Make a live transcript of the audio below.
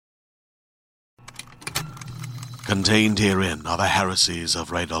Contained herein are the heresies of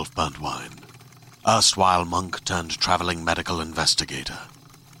Radolf Burntwine, erstwhile monk turned traveling medical investigator.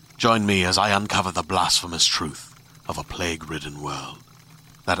 Join me as I uncover the blasphemous truth of a plague-ridden world,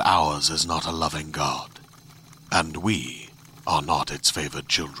 that ours is not a loving God, and we are not its favored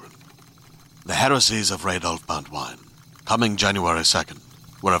children. The heresies of Radolf Burntwine, coming January 2nd,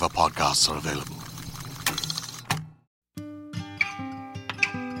 wherever podcasts are available.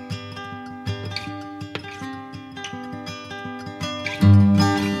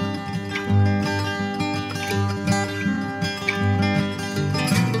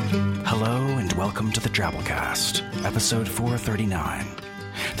 Welcome to the Drabblecast, episode 439.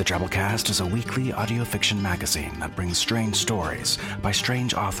 The Drabblecast is a weekly audio fiction magazine that brings strange stories by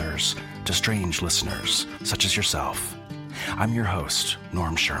strange authors to strange listeners, such as yourself. I'm your host,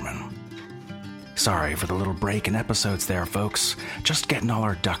 Norm Sherman. Sorry for the little break in episodes there, folks. Just getting all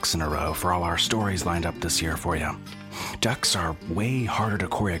our ducks in a row for all our stories lined up this year for you. Ducks are way harder to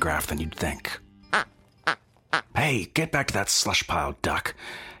choreograph than you'd think. Hey, get back to that slush pile, duck.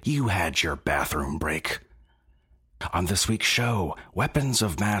 You had your bathroom break. On this week's show, weapons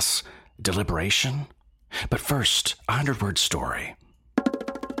of mass deliberation. But first, a 100-word story.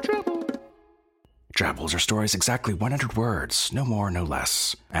 Drabbles are stories exactly 100 words, no more, no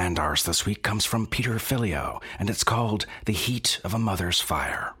less. And ours this week comes from Peter Filio, and it's called The Heat of a Mother's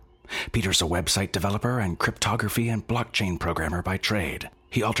Fire. Peter's a website developer and cryptography and blockchain programmer by trade.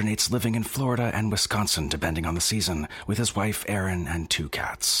 He alternates living in Florida and Wisconsin depending on the season, with his wife Erin and 2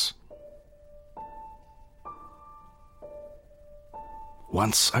 cats.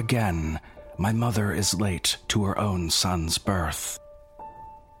 Once again, my mother is late to her own son's birth.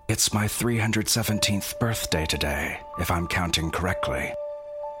 It's my 317th birthday today, if I'm counting correctly.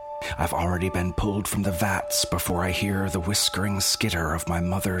 I've already been pulled from the vats before I hear the whiskering skitter of my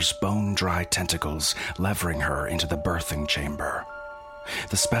mother's bone-dry tentacles levering her into the birthing chamber.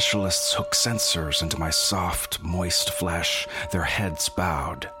 The specialists hook sensors into my soft, moist flesh, their heads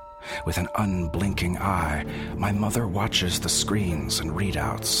bowed. With an unblinking eye, my mother watches the screens and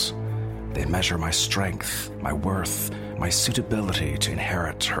readouts. They measure my strength, my worth, my suitability to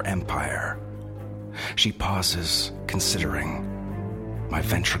inherit her empire. She pauses, considering. My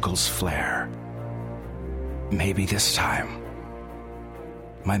ventricles flare. Maybe this time.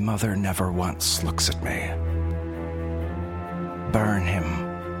 My mother never once looks at me. Burn him.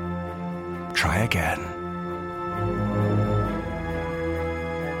 Try again.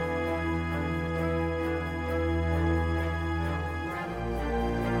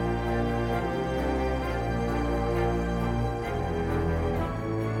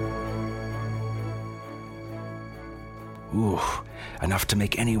 Ooh, enough to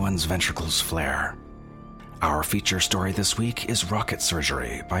make anyone's ventricles flare. Our feature story this week is Rocket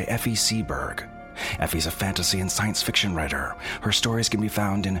Surgery by Effie Seberg. Effie's a fantasy and science fiction writer. Her stories can be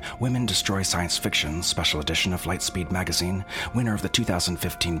found in Women Destroy Science Fiction, special edition of Lightspeed magazine, winner of the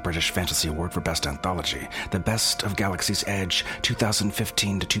 2015 British Fantasy Award for Best Anthology, the Best of Galaxy's Edge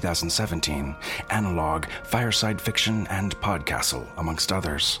 2015 to 2017, Analog, Fireside Fiction, and Podcastle, amongst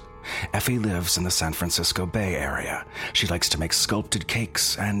others. Effie lives in the San Francisco Bay Area. She likes to make sculpted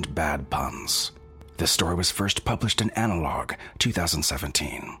cakes and bad puns. This story was first published in Analog,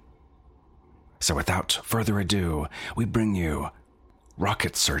 2017. So without further ado, we bring you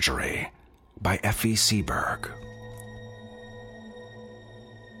Rocket Surgery by Effie Seberg.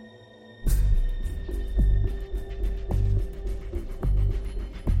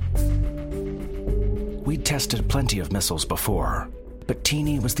 We'd tested plenty of missiles before, but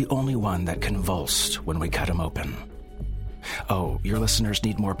Teeny was the only one that convulsed when we cut him open. Oh, your listeners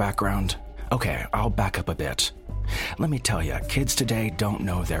need more background? Okay, I'll back up a bit. Let me tell you, kids today don't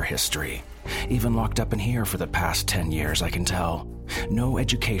know their history. Even locked up in here for the past 10 years, I can tell. No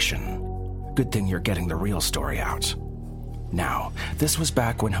education. Good thing you're getting the real story out. Now, this was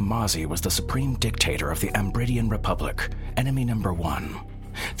back when Hamazi was the supreme dictator of the Ambridian Republic, enemy number 1.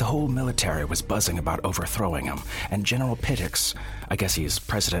 The whole military was buzzing about overthrowing him, and General Pittix, I guess he's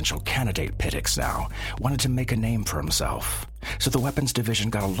presidential candidate Pittix now, wanted to make a name for himself. So the weapons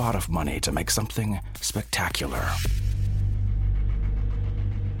division got a lot of money to make something spectacular.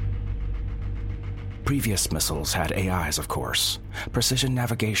 Previous missiles had AIs, of course. Precision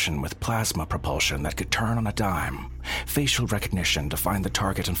navigation with plasma propulsion that could turn on a dime. Facial recognition to find the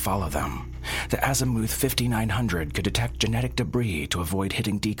target and follow them. The Azimuth 5900 could detect genetic debris to avoid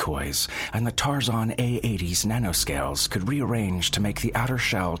hitting decoys, and the Tarzan A80's nanoscales could rearrange to make the outer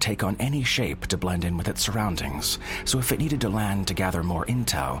shell take on any shape to blend in with its surroundings. So if it needed to land to gather more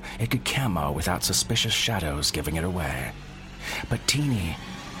intel, it could camo without suspicious shadows giving it away. But Teeny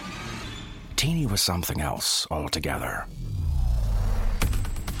Teeny was something else altogether.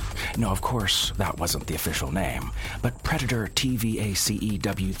 No, of course, that wasn't the official name, but Predator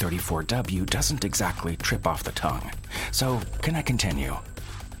TVACEW34W doesn't exactly trip off the tongue. So, can I continue?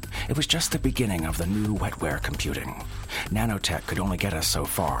 It was just the beginning of the new wetware computing. Nanotech could only get us so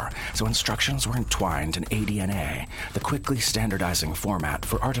far, so instructions were entwined in aDNA, the quickly standardizing format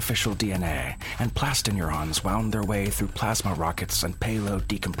for artificial DNA, and plastineurons wound their way through plasma rockets and payload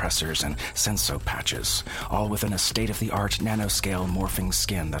decompressors and senso patches, all within a state-of-the-art nanoscale morphing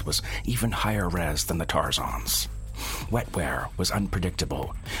skin that was even higher res than the Tarzan's. Wetware was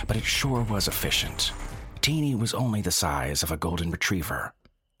unpredictable, but it sure was efficient. Teeny was only the size of a golden retriever.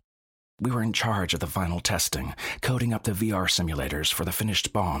 We were in charge of the final testing, coding up the VR simulators for the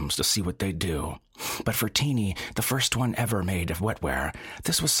finished bombs to see what they'd do. But for Teeny, the first one ever made of wetware,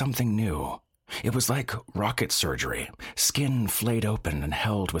 this was something new. It was like rocket surgery, skin flayed open and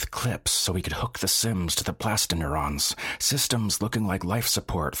held with clips so we could hook the sims to the plastineurons, systems looking like life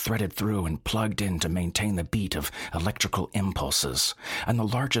support threaded through and plugged in to maintain the beat of electrical impulses, and the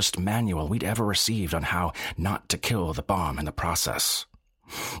largest manual we'd ever received on how not to kill the bomb in the process.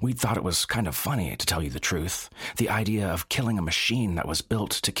 We'd thought it was kind of funny, to tell you the truth, the idea of killing a machine that was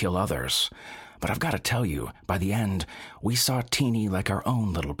built to kill others. But I've got to tell you, by the end, we saw Teeny like our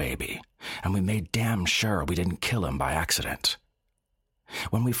own little baby, and we made damn sure we didn't kill him by accident.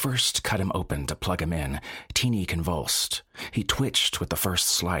 When we first cut him open to plug him in, Teeny convulsed. He twitched with the first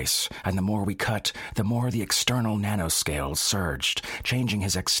slice, and the more we cut, the more the external nanoscales surged, changing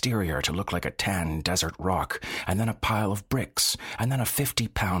his exterior to look like a tan desert rock, and then a pile of bricks, and then a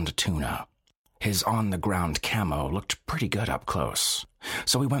 50-pound tuna. His on-the-ground camo looked pretty good up close.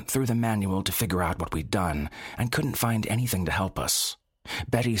 So we went through the manual to figure out what we'd done, and couldn't find anything to help us.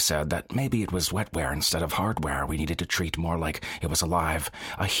 Betty said that maybe it was wetware instead of hardware we needed to treat more like it was alive,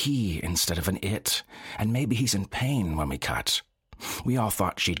 a he instead of an it, and maybe he's in pain when we cut. We all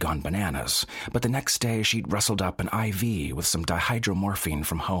thought she'd gone bananas, but the next day she'd rustled up an IV with some dihydromorphine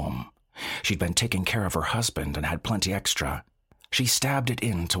from home. She'd been taking care of her husband and had plenty extra. She stabbed it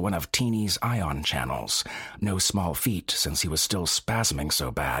into one of Teeny's ion channels, no small feat since he was still spasming so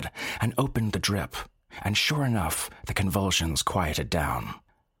bad, and opened the drip. And sure enough, the convulsions quieted down.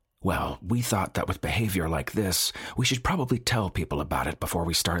 Well, we thought that with behavior like this, we should probably tell people about it before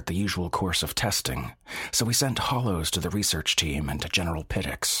we start the usual course of testing, so we sent hollows to the research team and to General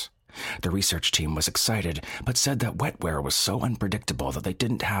Pittix. The research team was excited, but said that wetware was so unpredictable that they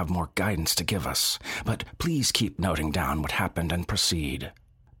didn't have more guidance to give us, but please keep noting down what happened and proceed.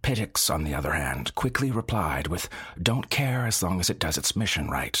 Pittix, on the other hand, quickly replied with, "Don't care as long as it does its mission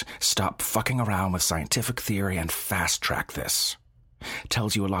right. Stop fucking around with scientific theory and fast-track this."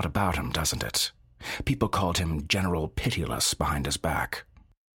 Tells you a lot about him, doesn't it? People called him General Pitiless behind his back.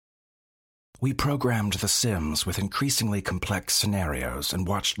 We programmed the Sims with increasingly complex scenarios and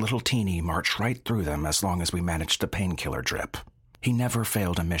watched little Teeny march right through them as long as we managed the painkiller drip. He never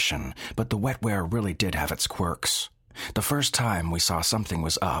failed a mission, but the wetware really did have its quirks. The first time we saw something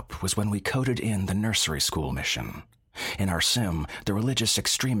was up was when we coded in the nursery school mission. In our sim, the religious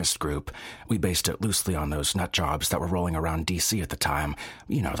extremist group, we based it loosely on those nutjobs that were rolling around DC at the time,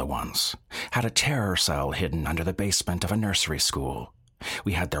 you know the ones, had a terror cell hidden under the basement of a nursery school.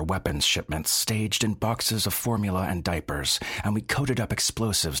 We had their weapons shipments staged in boxes of formula and diapers, and we coded up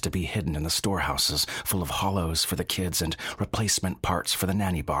explosives to be hidden in the storehouses full of hollows for the kids and replacement parts for the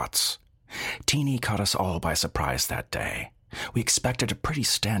nanny bots. Teeny caught us all by surprise that day. We expected a pretty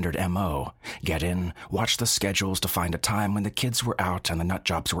standard M.O. Get in, watch the schedules to find a time when the kids were out and the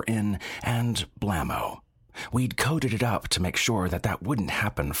nutjobs were in, and blammo. We'd coded it up to make sure that that wouldn't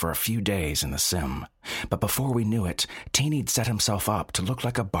happen for a few days in the sim. But before we knew it, Teeny'd set himself up to look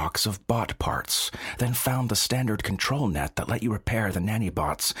like a box of bot parts, then found the standard control net that let you repair the nanny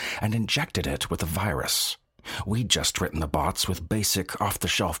bots and injected it with a virus. We'd just written the bots with basic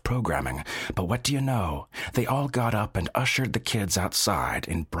off-the-shelf programming, but what do you know? They all got up and ushered the kids outside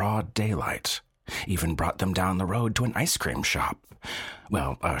in broad daylight. Even brought them down the road to an ice cream shop.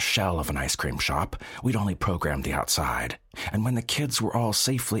 Well, a shell of an ice cream shop. We'd only programmed the outside. And when the kids were all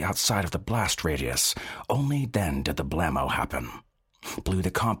safely outside of the blast radius, only then did the blammo happen. Blew the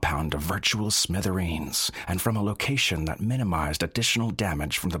compound to virtual smithereens, and from a location that minimized additional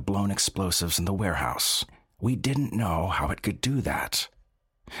damage from the blown explosives in the warehouse. We didn't know how it could do that.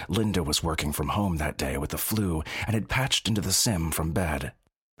 Linda was working from home that day with the flu and had patched into the sim from bed.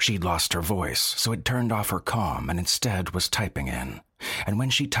 She'd lost her voice, so had turned off her comm and instead was typing in. And when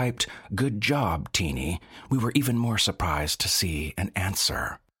she typed, "Good job, Teeny," we were even more surprised to see an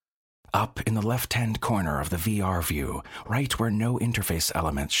answer. Up in the left-hand corner of the VR view, right where no interface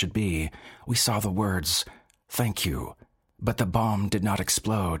elements should be, we saw the words, "Thank you," but the bomb did not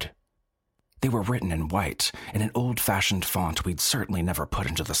explode. They were written in white, in an old-fashioned font we'd certainly never put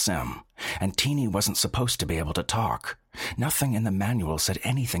into the sim, and Teeny wasn't supposed to be able to talk. Nothing in the manual said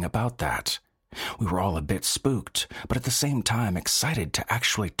anything about that. We were all a bit spooked, but at the same time excited to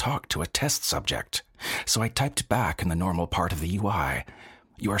actually talk to a test subject. So I typed back in the normal part of the UI,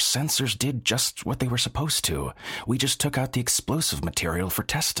 "Your sensors did just what they were supposed to. We just took out the explosive material for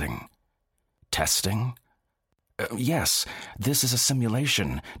testing." Testing? Yes, this is a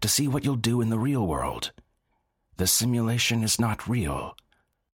simulation to see what you'll do in the real world. The simulation is not real.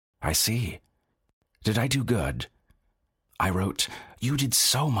 I see. Did I do good? I wrote, "You did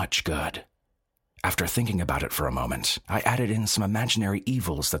so much good." After thinking about it for a moment, I added in some imaginary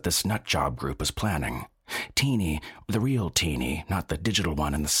evils that this nutjob group was planning. Teeny, the real Teeny, not the digital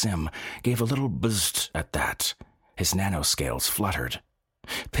one in the sim, gave a little bzzzt at that. His nanoscales fluttered.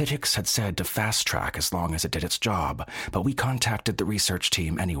 Pittix had said to fast-track as long as it did its job, but we contacted the research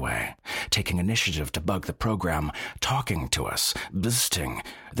team anyway, taking initiative to bug the program, talking to us, bzzting.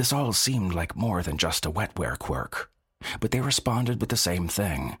 This all seemed like more than just a wetware quirk. But they responded with the same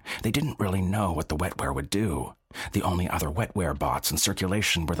thing. They didn't really know what the wetware would do. The only other wetware bots in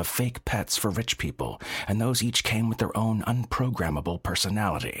circulation were the fake pets for rich people, and those each came with their own unprogrammable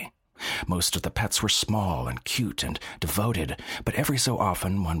personality. Most of the pets were small and cute and devoted, but every so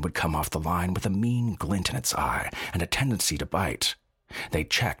often one would come off the line with a mean glint in its eye and a tendency to bite. They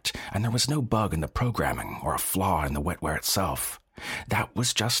checked, and there was no bug in the programming or a flaw in the wetware itself. That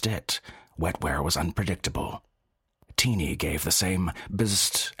was just it. Wetware was unpredictable. Teeny gave the same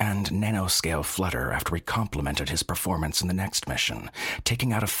bzzzt and nanoscale flutter after we complimented his performance in the next mission,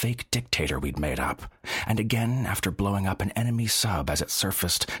 taking out a fake dictator we'd made up, and again after blowing up an enemy sub as it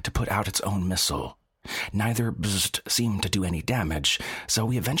surfaced to put out its own missile. Neither bzzzt seemed to do any damage, so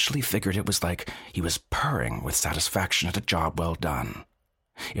we eventually figured it was like he was purring with satisfaction at a job well done.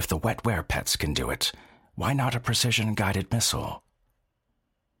 If the wetware pets can do it, why not a precision-guided missile?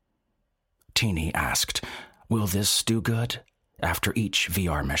 Teeny asked, "Will this do good?" after each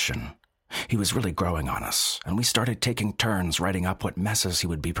VR mission. He was really growing on us, and we started taking turns writing up what messes he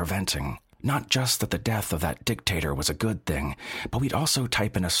would be preventing. Not just that the death of that dictator was a good thing, but we'd also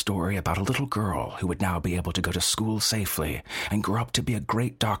type in a story about a little girl who would now be able to go to school safely and grow up to be a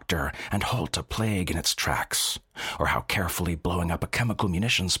great doctor and halt a plague in its tracks. Or how carefully blowing up a chemical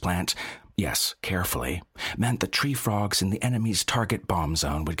munitions plant, yes, carefully, meant the tree frogs in the enemy's target bomb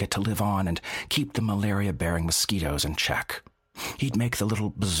zone would get to live on and keep the malaria-bearing mosquitoes in check. He'd make the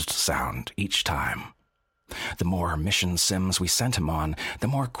little bzzzt sound each time. The more mission sims we sent him on, the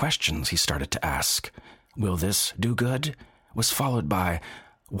more questions he started to ask. "Will this do good?" was followed by,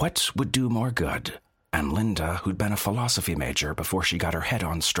 "What would do more good?" And Linda, who'd been a philosophy major before she got her head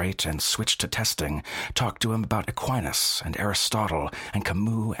on straight and switched to testing, talked to him about Aquinas and Aristotle and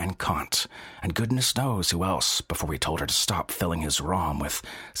Camus and Kant, and goodness knows who else before we told her to stop filling his ROM with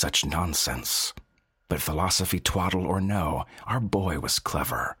such nonsense. But philosophy twaddle or no, our boy was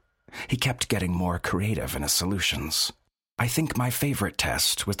clever. He kept getting more creative in his solutions. I think my favorite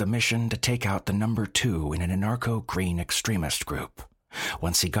test was the mission to take out the number 2 in an anarcho-green extremist group.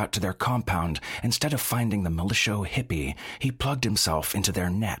 Once he got to their compound, instead of finding the militia hippie, he plugged himself into their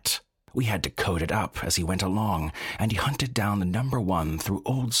net. We had to code it up as he went along, and he hunted down the number 1 through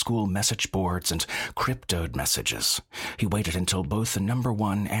old-school message boards and cryptoed messages. He waited until both the number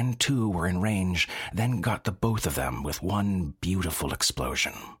 1 and 2 were in range, then got the both of them with one beautiful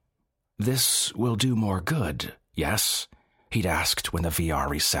explosion. "This will do more good, yes?" he'd asked when the VR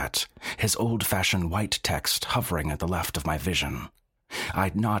reset, his old-fashioned white text hovering at the left of my vision.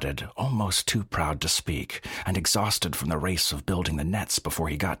 I'd nodded, almost too proud to speak, and exhausted from the race of building the nets before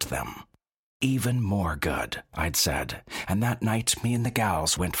he got to them. "Even more good," I'd said, and that night me and the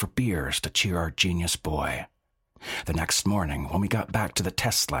gals went for beers to cheer our genius boy. The next morning, when we got back to the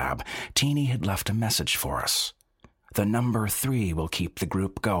test lab, Teeny had left a message for us. "The number 3 will keep the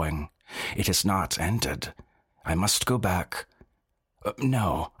group going. It is not ended. I must go back."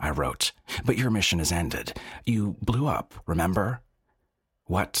 No," I wrote, "but your mission is ended. You blew up, remember?"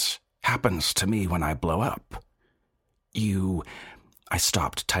 "What happens to me when I blow up?" I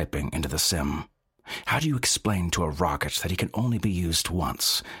stopped typing into the sim. How do you explain to a rocket that he can only be used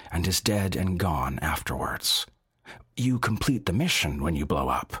once and is dead and gone afterwards? You complete the mission when you blow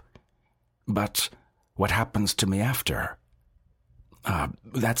up. But what happens to me after?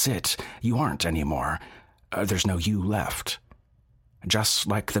 That's it. You aren't anymore. There's no you left. Just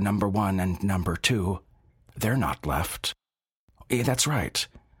like the number 1 and number 2, they're not left. That's right.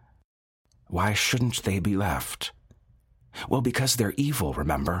 Why shouldn't they be left? Well, because they're evil,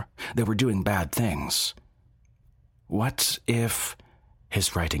 remember? They were doing bad things. What if...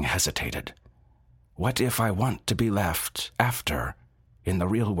 His writing hesitated. What if I want to be left after, in the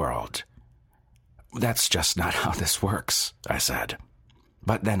real world? That's just not how this works, I said.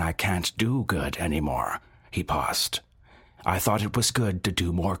 But then I can't do good anymore, he paused. I thought it was good to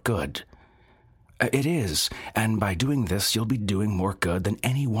do more good. It is, and by doing this you'll be doing more good than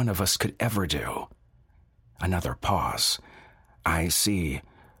any one of us could ever do. Another pause. I see.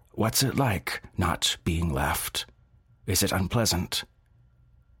 What's it like, not being left? Is it unpleasant?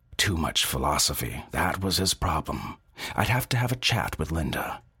 Too much philosophy. That was his problem. I'd have to have a chat with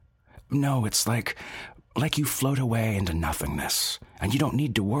Linda. No, it's like you float away into nothingness, and you don't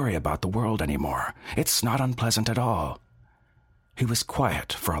need to worry about the world anymore. It's not unpleasant at all. He was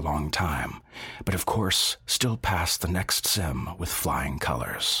quiet for a long time, but of course still passed the next sim with flying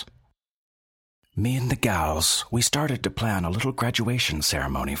colors. Me and the gals, we started to plan a little graduation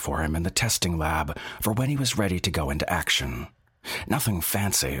ceremony for him in the testing lab for when he was ready to go into action. Nothing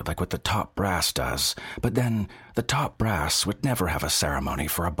fancy like what the top brass does, but then the top brass would never have a ceremony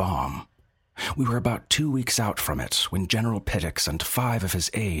for a bomb. We were about 2 weeks out from it when General Pittix and 5 of his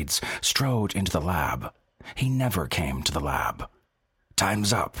aides strode into the lab. He never came to the lab.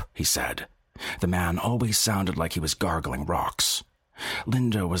 "Time's up," he said. The man always sounded like he was gargling rocks.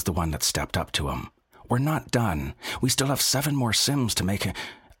 Linda was the one that stepped up to him. "We're not done. We still have 7 more sims to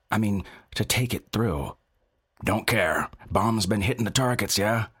to take it through." "Don't care. Bomb's been hitting the targets,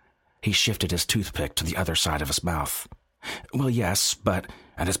 yeah?" He shifted his toothpick to the other side of his mouth. "Well, yes, but...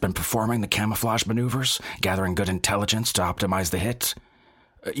 And it's been performing the camouflage maneuvers, gathering good intelligence to optimize the hit?"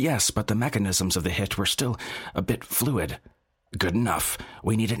 "Yes, but the mechanisms of the hit were still a bit fluid." "Good enough.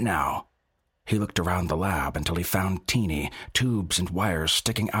 We need it now." He looked around the lab until he found Teeny, tubes and wires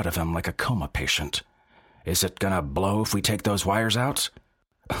sticking out of him like a coma patient. "Is it gonna blow if we take those wires out?"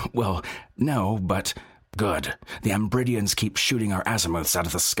 "Well, no, but..." "Good. The Ambridians keep shooting our azimuths out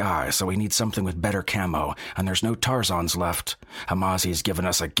of the sky, so we need something with better camo, and there's no Tarzans left. Hamazi's given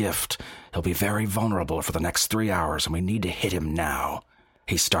us a gift. He'll be very vulnerable for the next 3 hours, and we need to hit him now."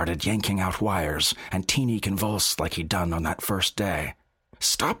 He started yanking out wires, and Teeny convulsed like he'd done on that first day.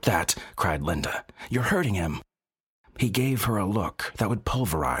 "Stop that!" cried Linda. "You're hurting him." He gave her a look that would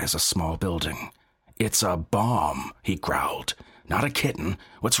pulverize a small building. "It's a bomb," he growled. "Not a kitten.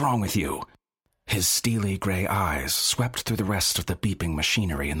 What's wrong with you?" His steely gray eyes swept through the rest of the beeping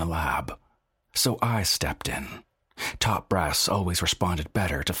machinery in the lab. So I stepped in. Top brass always responded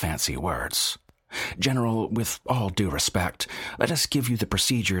better to fancy words. "General, with all due respect, let us give you the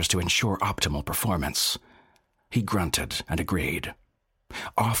procedures to ensure optimal performance." He grunted and agreed.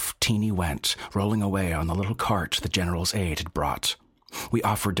 Off Teeny went, rolling away on the little cart the General's aide had brought. We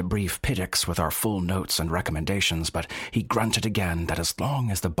offered to brief Pittix with our full notes and recommendations, but he grunted again that as long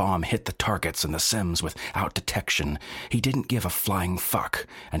as the bomb hit the targets and the sims without detection, he didn't give a flying fuck,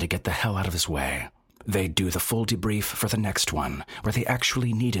 and to get the hell out of his way. They'd do the full debrief for the next one, where they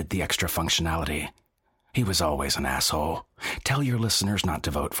actually needed the extra functionality. He was always an asshole. Tell your listeners not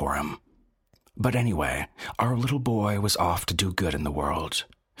to vote for him. But anyway, our little boy was off to do good in the world.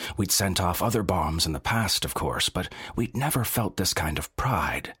 We'd sent off other bombs in the past, of course, but we'd never felt this kind of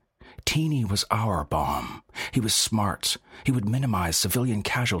pride. Teeny was our bomb. He was smart. He would minimize civilian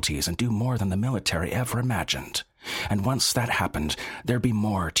casualties and do more than the military ever imagined. And once that happened, there'd be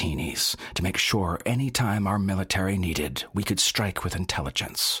more Teenies to make sure any time our military needed, we could strike with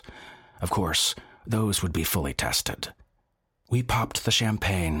intelligence. Of course, those would be fully tested. We popped the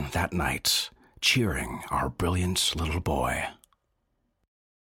champagne that night, cheering our brilliant little boy.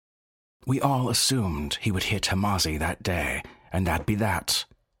 We all assumed he would hit Hamazi that day, and that'd be that.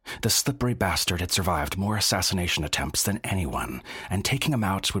 The slippery bastard had survived more assassination attempts than anyone, and taking him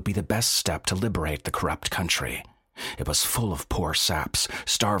out would be the best step to liberate the corrupt country. It was full of poor saps,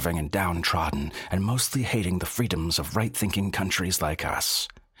 starving and downtrodden, and mostly hating the freedoms of right-thinking countries like us.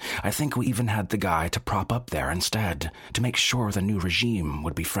 I think we even had the guy to prop up there instead, to make sure the new regime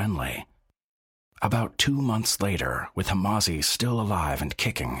would be friendly. About 2 months later, with Hamazi still alive and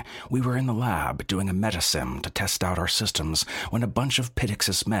kicking, we were in the lab doing a metasim to test out our systems when a bunch of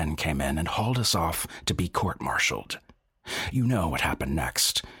Pittix's men came in and hauled us off to be court-martialed. You know what happened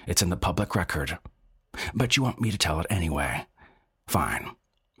next. It's in the public record. But you want me to tell it anyway. Fine.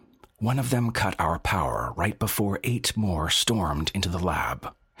 One of them cut our power right before 8 more stormed into the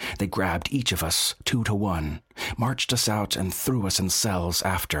lab. They grabbed each of us 2 to 1, marched us out and threw us in cells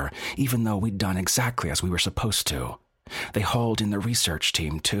after, even though we'd done exactly as we were supposed to. They hauled in the research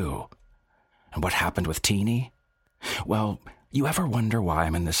team, too. And what happened with Teeny? Well, You ever wonder why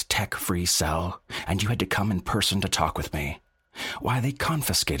I'm in this tech-free cell, and you had to come in person to talk with me? Why they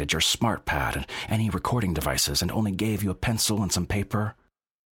confiscated your smart pad and any recording devices and only gave you a pencil and some paper?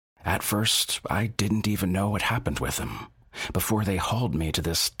 At first, I didn't even know what happened with him. Before they hauled me to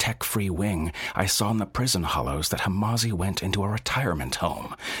this tech-free wing, I saw in the prison hollows that Hamazi went into a retirement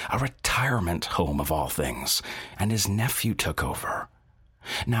home of all things, and his nephew took over.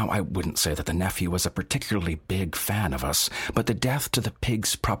 Now, I wouldn't say that the nephew was a particularly big fan of us, but the death to the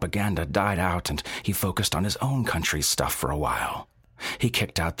pig's propaganda died out and he focused on his own country's stuff for a while. He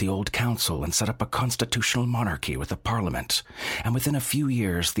kicked out the old council and set up a constitutional monarchy with a parliament, and within a few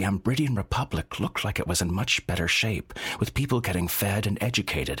years the Ambridian Republic looked like it was in much better shape, with people getting fed and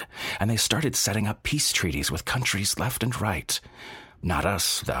educated, and they started setting up peace treaties with countries left and right. Not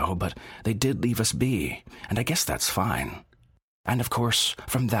us, though, but they did leave us be, and I guess that's fine. And of course,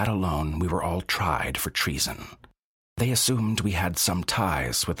 from that alone, we were all tried for treason. They assumed we had some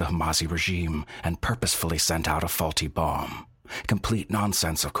ties with the Hamazi regime and purposefully sent out a faulty bomb. Complete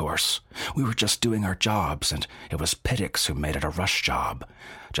nonsense, of course. We were just doing our jobs, and it was Pittix who made it a rush job.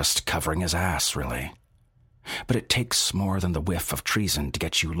 Just covering his ass, really. But it takes more than the whiff of treason to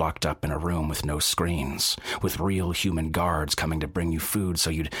get you locked up in a room with no screens, with real human guards coming to bring you food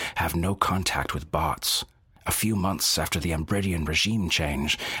so you'd have no contact with bots. A few months after the Ambridian regime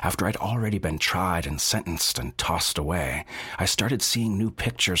change, after I'd already been tried and sentenced and tossed away, I started seeing new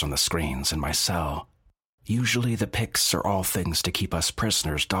pictures on the screens in my cell. Usually the pics are all things to keep us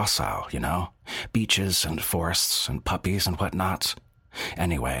prisoners docile, you know? Beaches and forests and puppies and whatnot.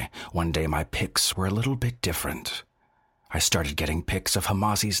 Anyway, one day my pics were a little bit different. I started getting pics of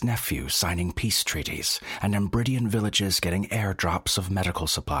Hamazi's nephew signing peace treaties, and Ambridian villages getting airdrops of medical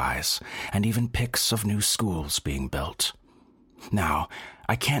supplies, and even pics of new schools being built. Now,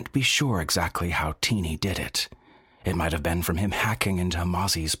 I can't be sure exactly how Teeny did it. It might have been from him hacking into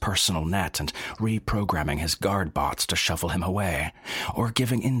Hamazi's personal net and reprogramming his guard bots to shuffle him away, or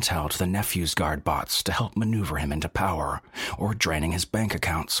giving intel to the nephew's guard bots to help maneuver him into power, or draining his bank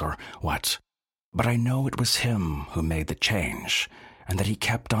accounts, or what. But I know it was him who made the change, and that he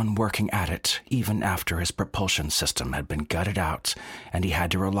kept on working at it even after his propulsion system had been gutted out and he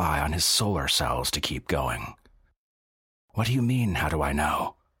had to rely on his solar cells to keep going. What do you mean, how do I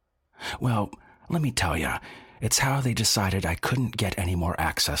know? Well, let me tell you, it's how they decided I couldn't get any more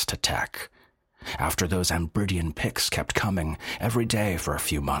access to tech. After those Ambridian pics kept coming every day for a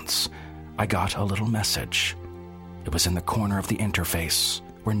few months, I got a little message. It was in the corner of the interface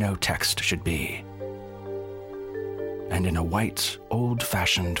where no text should be. And in a white,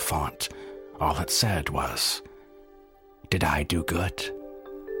 old-fashioned font, all it said was, "Did I do good?"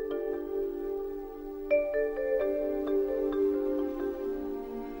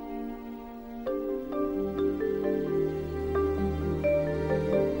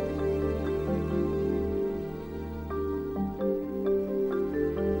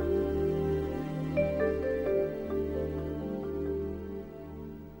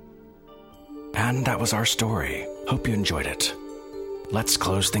 And that was our story. Hope you enjoyed it. Let's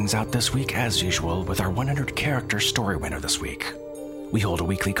close things out this week as usual with our 100-character story winner this week. We hold a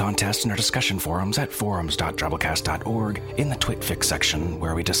weekly contest in our discussion forums at forums.drabblecast.org in the TwitFix section,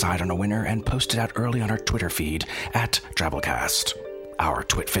 where we decide on a winner and post it out early on our Twitter feed at Drabblecast. Our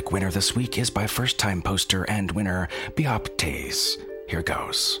TwitFic winner this week is by first-time poster and winner Bioptes. Here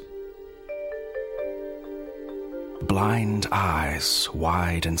goes. Blind eyes,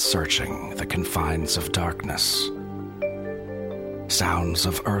 wide and searching the confines of darkness. Sounds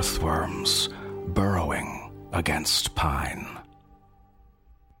of earthworms burrowing against pine.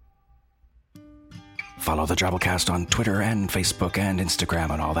 Follow the Drabblecast on Twitter and Facebook and Instagram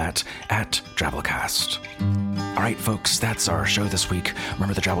and all that at Drabblecast. All right, folks, that's our show this week.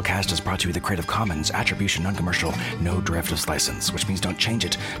 Remember, the Drabblecast is brought to you with the Creative Commons Attribution Non-Commercial No Derivatives License, which means don't change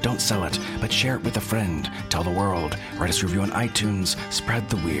it, don't sell it, but share it with a friend, tell the world, write us a review on iTunes, spread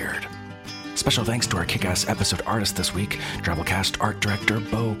the weird. Special thanks to our kick-ass episode artist this week, Drabblecast art director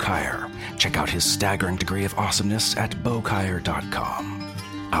Bo Kyer. Check out his staggering degree of awesomeness at bokyer.com.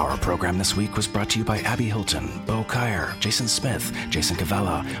 Our program this week was brought to you by Abby Hilton, Bo Kyer, Jason Smith, Jason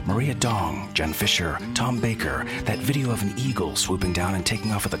Cavella, Maria Dong, Jen Fisher, Tom Baker, that video of an eagle swooping down and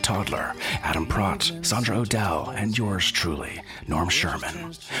taking off with a toddler, Adam Pratt, Sandra Odell, and yours truly, Norm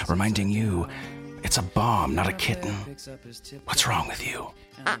Sherman, reminding you, it's a bomb, not a kitten. What's wrong with you?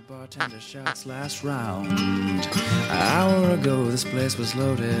 And the bartender shouts last round. An hour ago this place was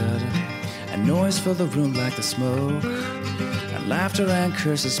loaded, and noise filled the room like the smoke, and laughter and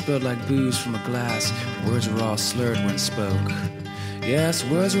curses spilled like booze from a glass. Words were all slurred when spoke. Yes,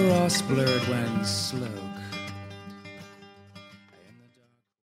 words were all blurred when slow.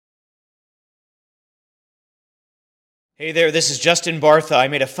 Hey there, this is Justin Bartha. I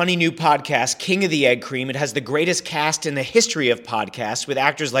made a funny new podcast, King of the Egg Cream. It has the greatest cast in the history of podcasts with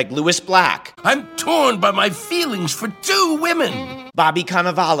actors like Louis Black. I'm torn by my feelings for two women. Bobby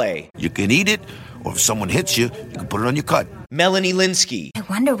Cannavale. You can eat it, or if someone hits you, you can put it on your cut. Melanie Linsky. I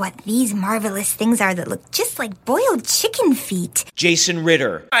wonder what these marvelous things are that look just like boiled chicken feet. Jason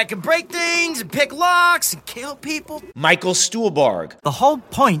Ritter. I can break things and pick locks and kill people. Michael Stuhlbarg. The whole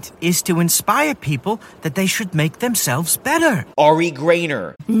point is to inspire people that they should make themselves better. Ari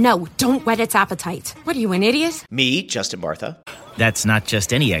Grainer. No, don't whet its appetite. What are you, an idiot? Me, Justin Bartha. That's not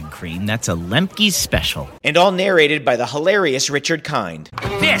just any egg cream, that's a Lemke's special. And all narrated by the hilarious Richard Kind.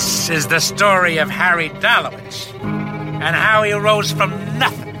 This is the story of Harry Dalowitz and how he rose from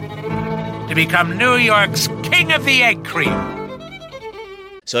nothing to become New York's King of the Egg Cream.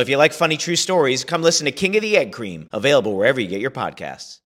 So if you like funny true stories, come listen to King of the Egg Cream, available wherever you get your podcasts.